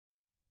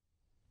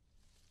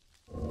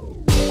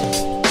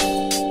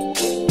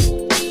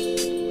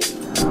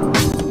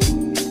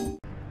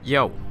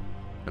Yo,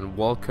 and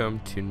welcome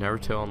to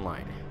Naruto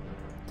Online.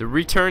 The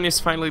return is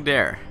finally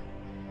there,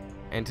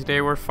 and today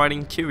we're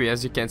fighting Kyuubi,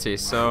 as you can see.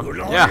 So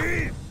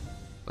yeah,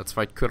 let's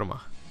fight Kurama.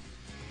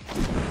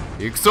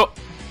 Ikuzo!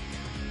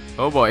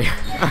 Oh boy.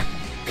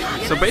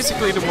 So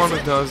basically the one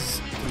who does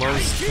the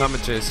most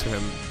damages to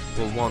him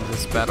will win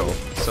this battle.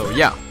 So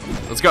yeah,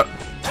 let's go.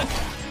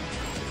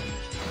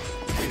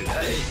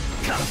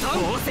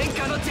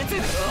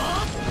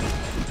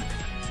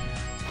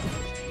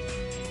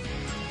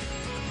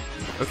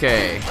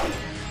 Okay,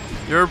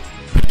 you're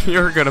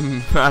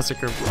gonna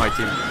massacre my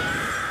team.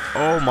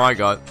 Oh my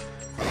god.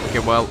 Okay,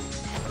 well,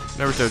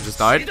 Naruto just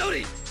died,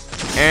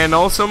 and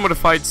also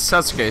modified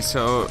Sasuke,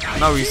 so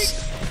now he's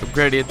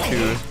upgraded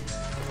to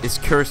his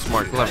curse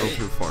mark level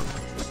 2 form.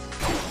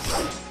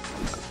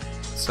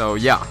 So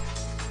yeah.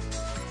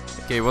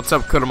 Okay, what's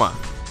up, Kurama?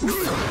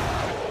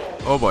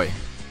 Oh boy.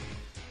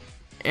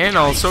 And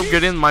also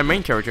get in my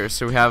main characters.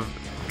 So we have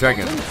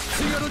Dragon,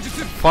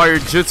 Fire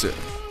Jutsu,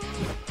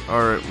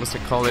 or must I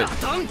call it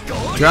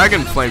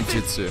Dragon Flame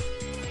Jutsu?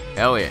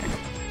 Hell yeah.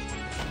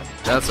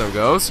 That's how it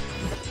goes.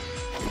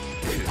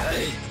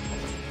 Okay.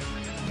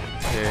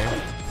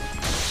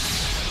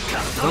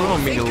 A little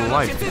meaty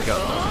life we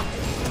got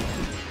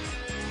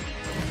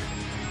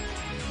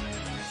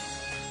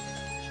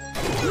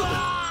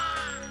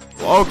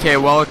though. Okay,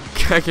 well,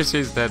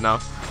 Kakashi's dead now.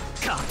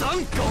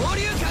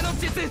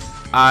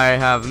 I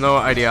have no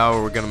idea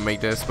how we're gonna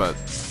make this, but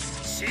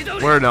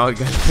we're not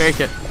gonna make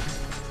it.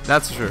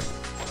 That's true.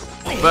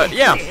 But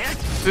yeah,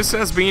 this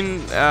has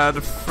been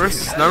the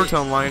first Naruto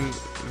Online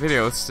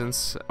video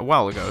since a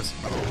while ago,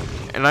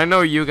 and I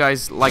know you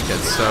guys liked it.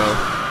 So,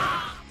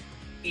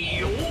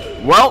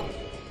 well,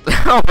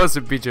 that was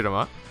a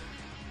Bijurama.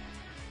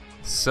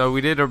 So we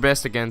did our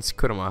best against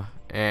Kurama,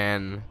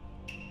 and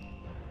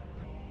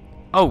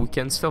oh, we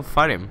can still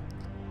fight him.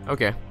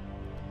 Okay,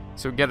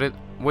 so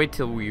wait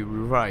till we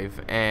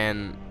revive,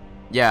 and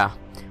yeah,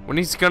 when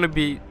he's gonna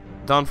be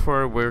done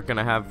for, we're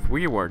gonna have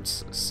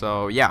rewards.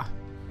 So yeah,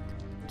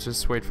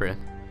 just wait for it.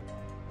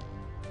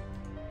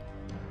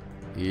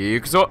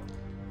 Ikuzo!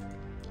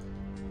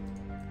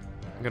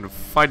 I'm gonna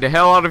fight the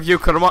hell out of you,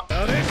 Kurama.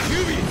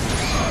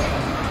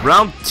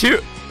 Round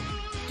 2.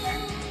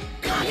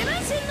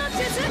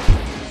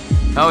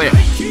 Hell yeah.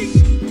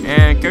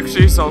 And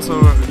Kakashi is also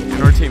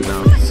in our team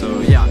now,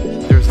 so yeah,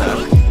 there's that.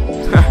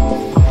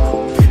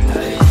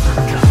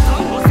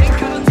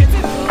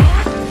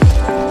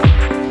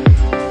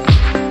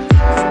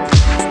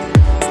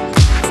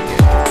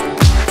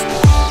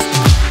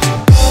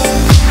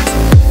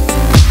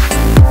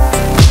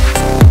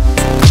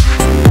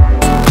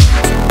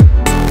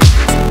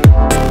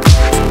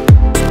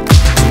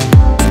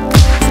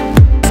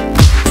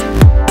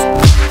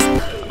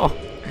 Oh.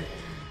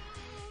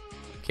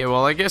 Okay,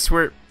 well, I guess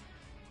we're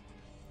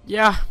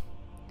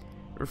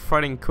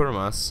fighting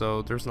Kurama,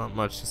 so there's not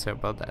much to say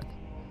about that.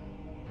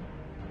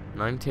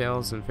 Nine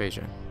Tails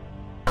Invasion.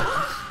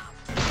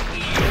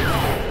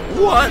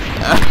 What?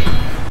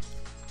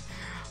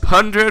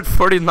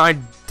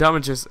 149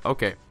 damages.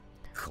 Okay.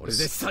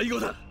 This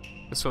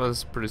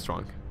was pretty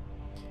strong.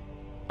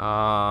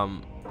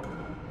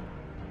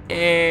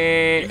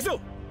 Hey,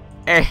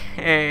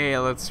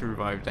 let's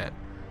revive that.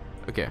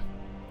 Okay.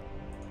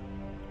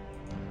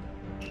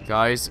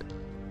 Guys,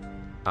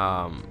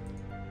 I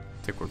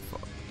think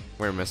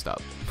we're messed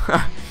up.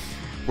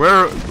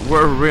 we're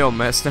real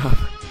messed up.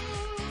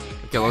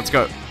 Okay, let's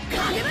go.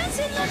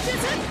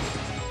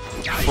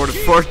 For the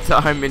 4th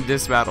time in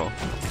this battle,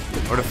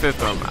 or the 5th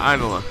time, I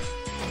don't know.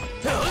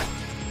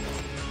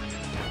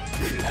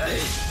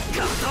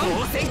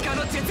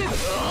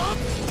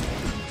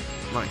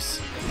 Nice.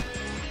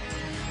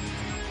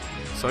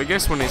 So I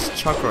guess when his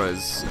chakra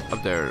is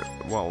up there,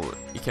 well,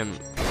 he can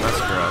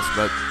massacre us,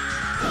 but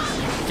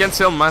he can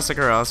still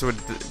massacre us with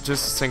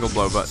just a single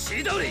blow, but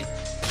he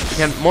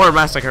can more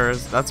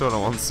massacres, that's what I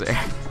want to say.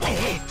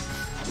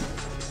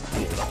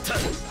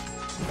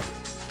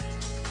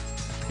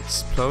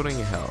 Exploding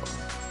hell.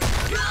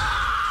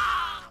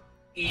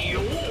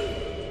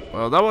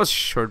 Well, that was a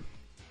short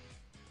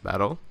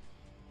battle.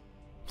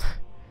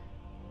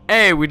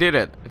 Hey, we did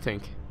it, I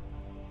think.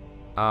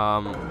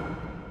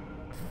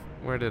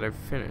 Where did I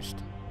finish?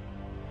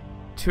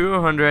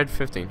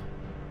 215.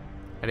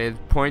 I did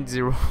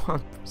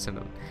 0.01% of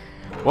it.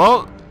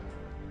 Well,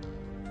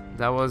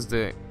 that was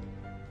the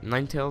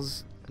Nine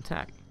Tails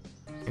attack,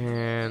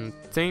 and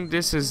I think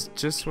this is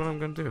just what I'm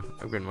gonna do.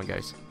 Upgrade my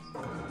guys,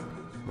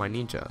 my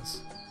ninjas.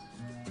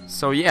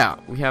 So yeah,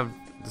 we have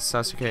the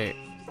Sasuke.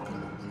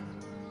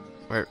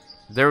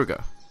 There we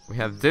go. We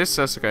have this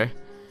Sasuke,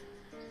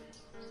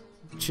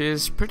 which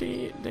is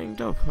pretty dang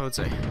dope, I would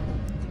say.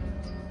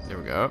 There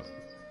we go.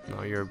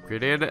 Now you're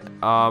upgraded.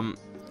 I'm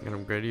gonna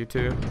upgrade you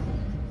too.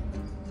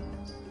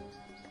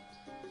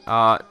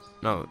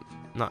 No,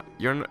 not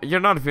you're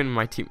not even in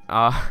my team.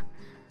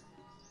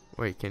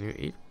 Wait, can you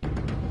eat?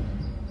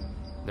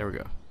 There we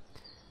go.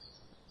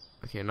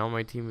 Okay, now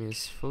my team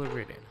is fully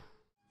rated.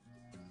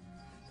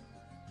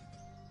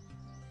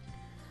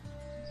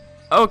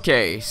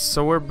 Okay,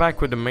 so we're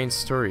back with the main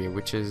story,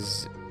 which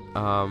is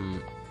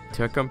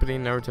to accompany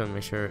Naruto and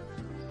make sure.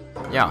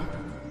 Yeah,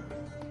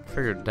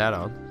 figured that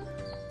out.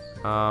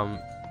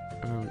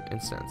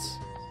 Instance.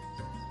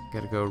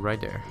 Gotta go right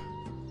there.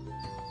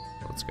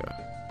 Let's go.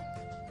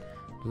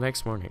 The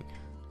next morning.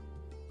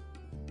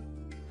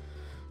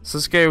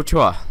 Sasuke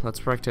Uchiwa, let's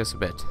practice a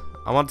bit.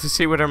 I want to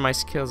see whether my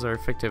skills are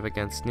effective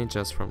against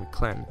ninjas from a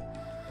clan.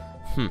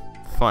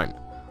 Fine.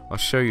 I'll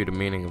show you the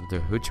meaning of the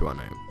Uchiwa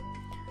name.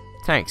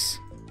 Thanks.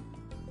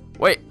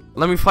 Wait,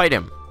 let me fight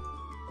him.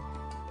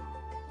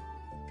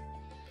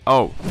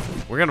 Oh,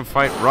 we're gonna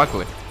fight Rock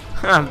Lee.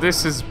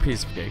 This is a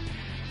piece of cake.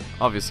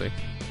 Obviously.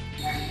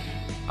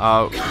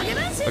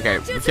 Okay,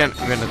 we're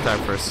gonna attack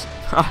first.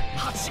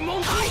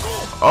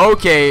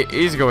 Okay,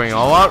 he's going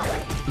all out.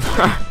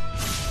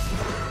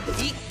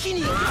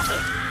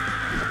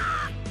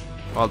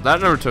 Well, that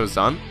Naruto's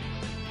done.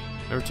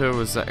 Naruto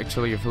was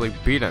actually really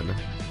beaten.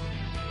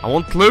 I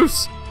won't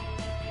lose.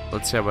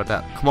 Let's see about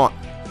that. Come on.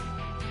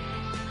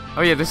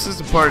 Oh yeah, this is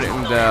the part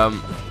in the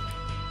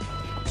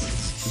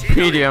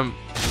medium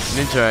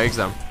ninja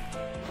exam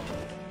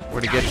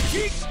where they get.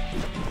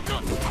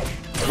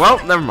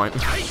 Well, never mind.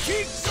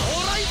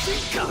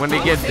 When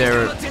they get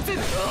their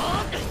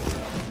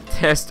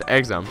test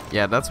exam.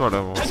 Yeah, that's what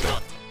I want to say.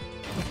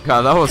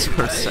 God, that was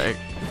worth saying.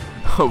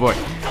 Oh boy.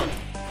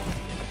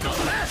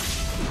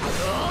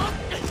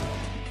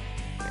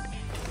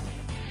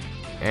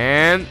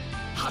 And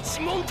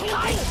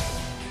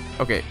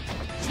okay,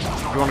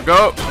 you wanna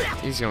go?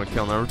 He's gonna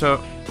kill Naruto.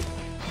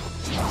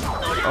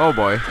 Oh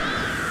boy.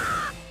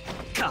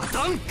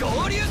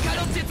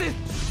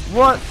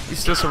 What? You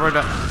still survived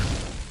that?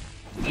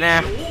 Nah.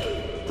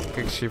 I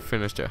think she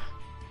finished it.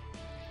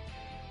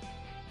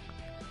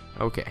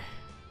 Okay.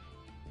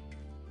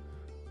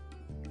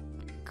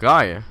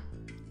 Guy,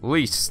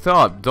 Lee,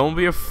 stop! Don't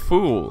be a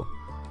fool.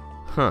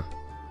 Huh?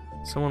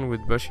 Someone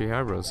with bushy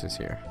eyebrows is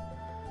here.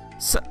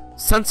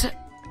 Sensei.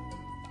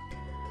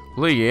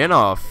 Lee,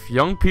 enough.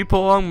 Young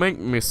people won't make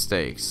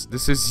mistakes.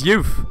 This is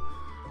youth.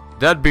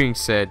 That being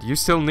said, you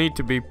still need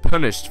to be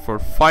punished for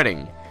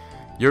fighting.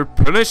 Your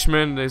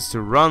punishment is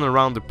to run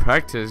around the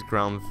practice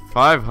ground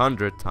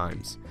 500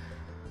 times.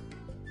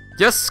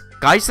 Yes,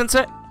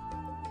 Guy-sensei?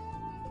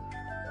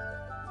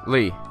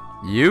 Lee,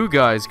 you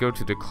guys go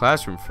to the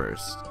classroom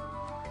first.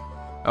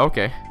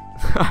 Okay.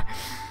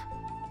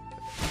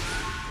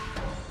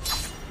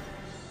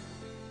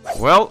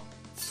 Well,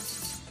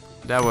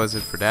 that was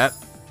it for that.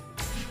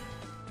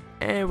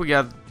 And we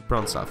got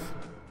bronze stuff.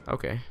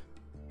 Okay.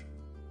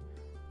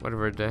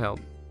 Whatever the hell.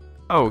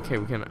 Oh, okay,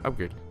 we can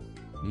upgrade.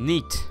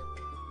 Neat.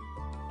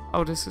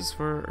 Oh, this is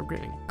for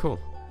upgrading. Cool.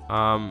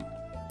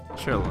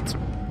 Sure, let's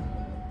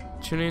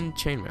tune in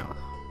chainmail.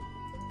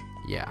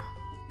 Yeah.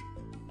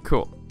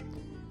 Cool.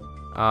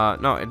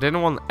 No, it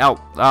didn't want out.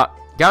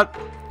 Got.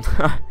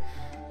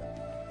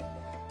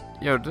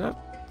 Yo,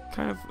 that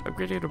kind of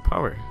upgraded the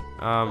power.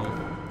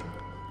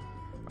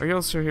 Are you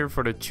also here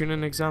for the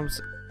tuning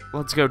exams?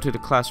 Let's go to the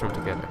classroom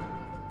together.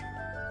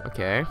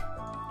 Okay.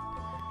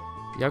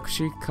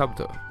 Yakushi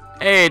Kabuto.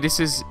 Hey, this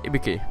is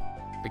Ibiki.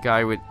 The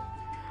guy with...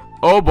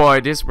 Oh boy,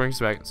 this brings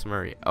back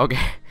Sumari. Okay.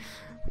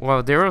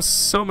 Wow, there are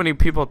so many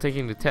people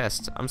taking the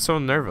test. I'm so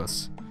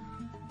nervous.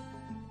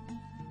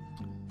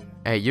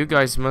 Hey, you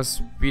guys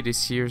must be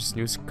this year's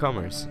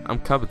newcomers. I'm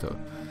Kabuto.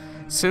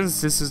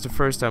 Since this is the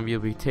first time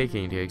you'll be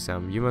taking the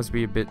exam, you must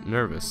be a bit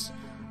nervous.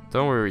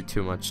 Don't worry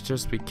too much,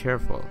 just be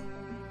careful.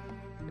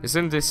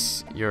 Isn't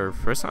this your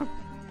first time?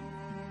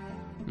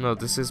 No,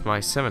 this is my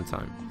 7th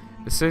time.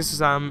 This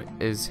exam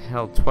is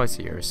held twice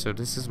a year, so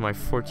this is my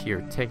 4th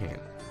year taking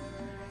it.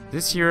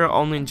 This year,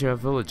 all ninja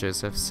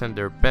villages have sent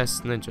their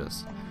best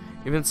ninjas,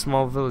 even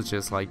small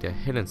villages like the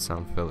Hidden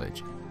Sound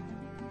village.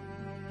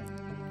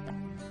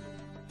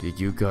 Did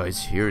you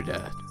guys hear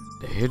that?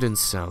 The Hidden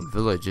Sound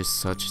village is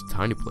such a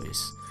tiny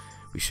place.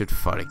 We should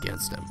fight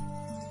against them.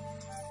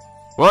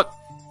 What?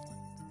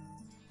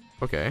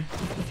 Okay.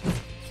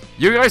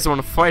 You guys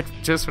want to fight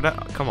just for that?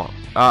 Oh, come on.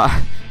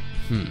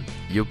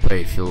 You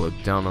pay if you look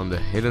down on the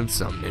Hidden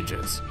Sound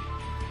ninjas.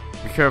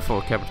 Be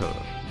careful, Kabuto.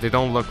 They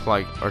don't look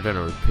like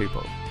ordinary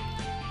people.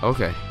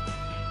 Okay.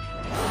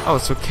 Oh,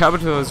 so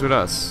Kabuto is with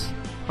us.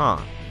 Huh.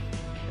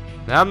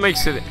 That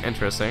makes it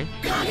interesting.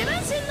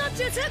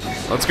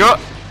 Let's go!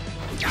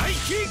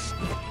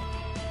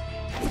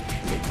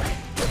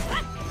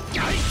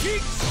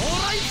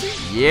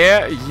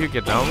 Yeah, you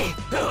get down.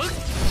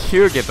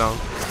 You get down.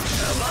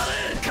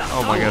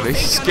 Oh my god,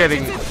 he's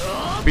getting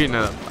beaten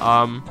up.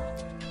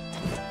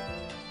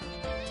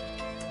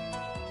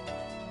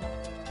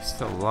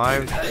 Still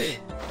alive.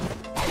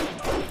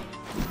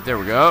 There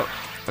we go.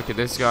 Okay,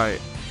 this guy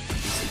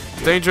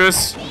is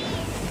dangerous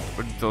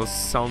with those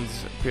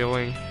sounds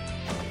appealing.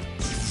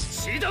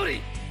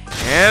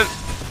 And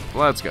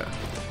let's go.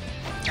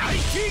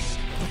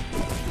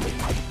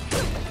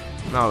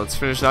 Now let's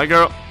finish that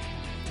girl.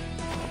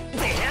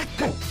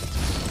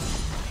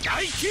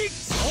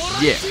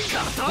 Yeah.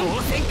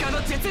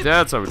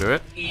 That's how we do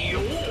it.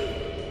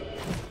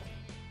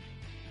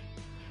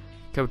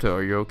 Kabuto,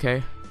 are you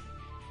okay?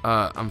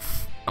 I'm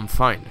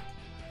fine.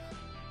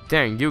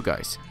 Dang, you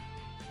guys.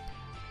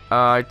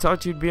 I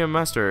thought you'd be a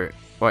master.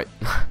 What?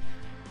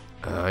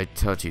 I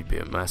thought you'd be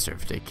a master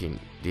of taking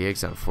the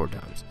exam 4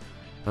 times.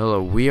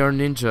 Hello, we are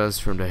ninjas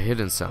from the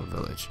Hidden Sound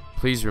Village.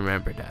 Please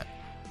remember that.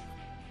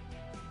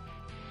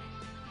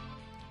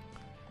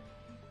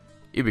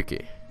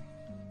 Ibiki.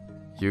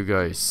 You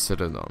guys sit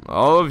down.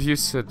 All of you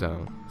sit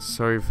down.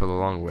 Sorry for the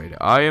long wait.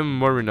 I am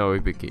Morino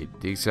Ibiki,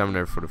 the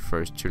examiner for the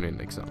first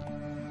Chunin exam.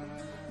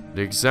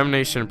 The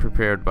examination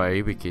prepared by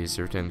Ibiki is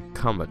a written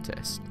combat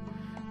test.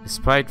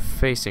 Despite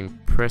facing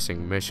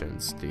pressing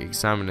missions, the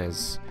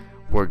examiners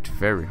worked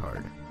very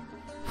hard.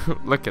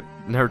 Look at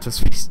Naruto's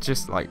face,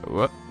 just like,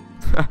 what?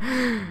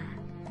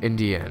 In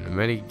the end,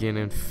 many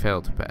Genin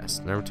failed to pass.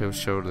 Naruto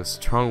showed a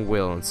strong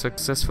will and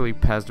successfully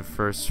passed the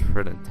first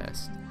written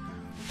test.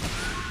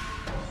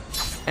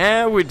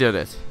 And we did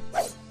it.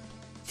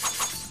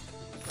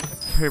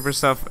 Paper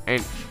stuff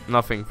ain't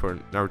nothing for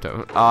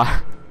Naruto.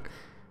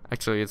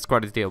 Actually, it's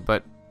quite a deal,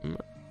 but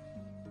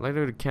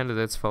later the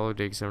candidates followed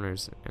the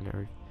examiners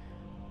and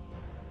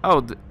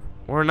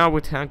we're now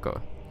with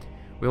Hanko.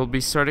 We'll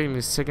be starting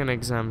the second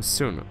exam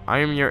soon. I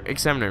am your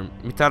examiner,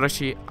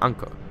 Mitarashi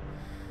Anko.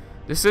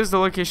 This is the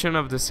location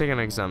of the second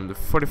exam, the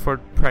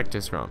 44th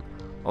practice ground,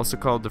 also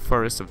called the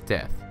Forest of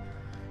Death.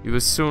 You will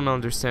soon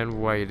understand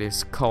why it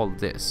is called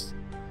this.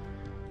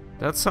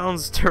 That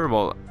sounds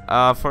terrible.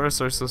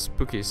 Forests are so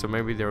spooky, so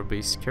maybe there will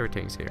be scary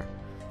things here.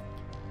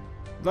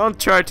 Don't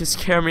try to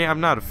scare me, I'm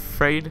not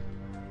afraid.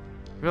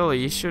 Really,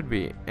 you should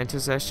be.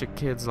 Enthusiastic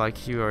kids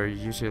like you are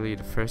usually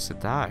the first to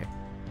die.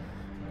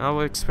 Now I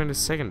will explain the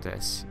second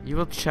test. You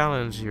will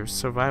challenge your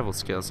survival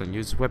skills and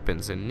use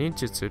weapons and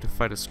ninjutsu to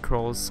fight a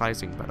scroll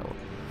sizing battle.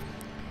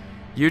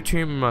 You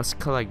two must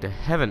collect the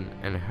heaven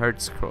and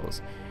earth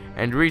scrolls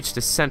and reach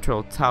the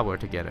central tower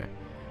together.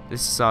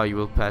 This is how you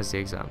will pass the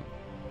exam.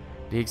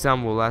 The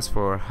exam will last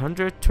for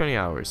 120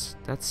 hours.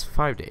 That's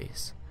 5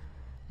 days.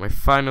 My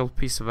final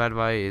piece of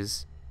advice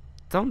is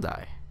don't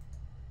die.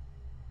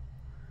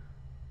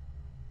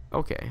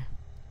 Okay.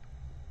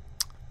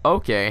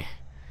 Okay.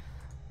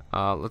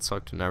 Let's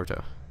talk to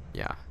Naruto.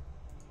 Yeah.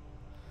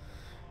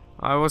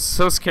 I was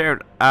so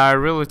scared. I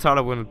really thought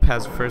I wouldn't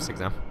pass the first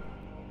exam.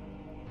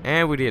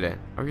 And we did it.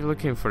 Are you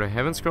looking for the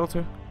heaven scroll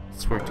too?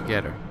 Let's work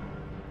together.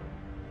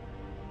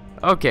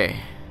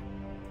 Okay.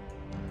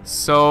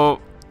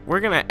 So we're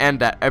gonna end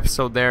that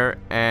episode there,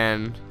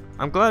 and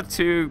I'm glad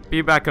to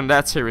be back on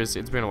that series.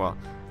 It's been a while.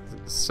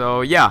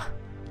 So yeah.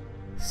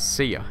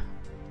 See ya.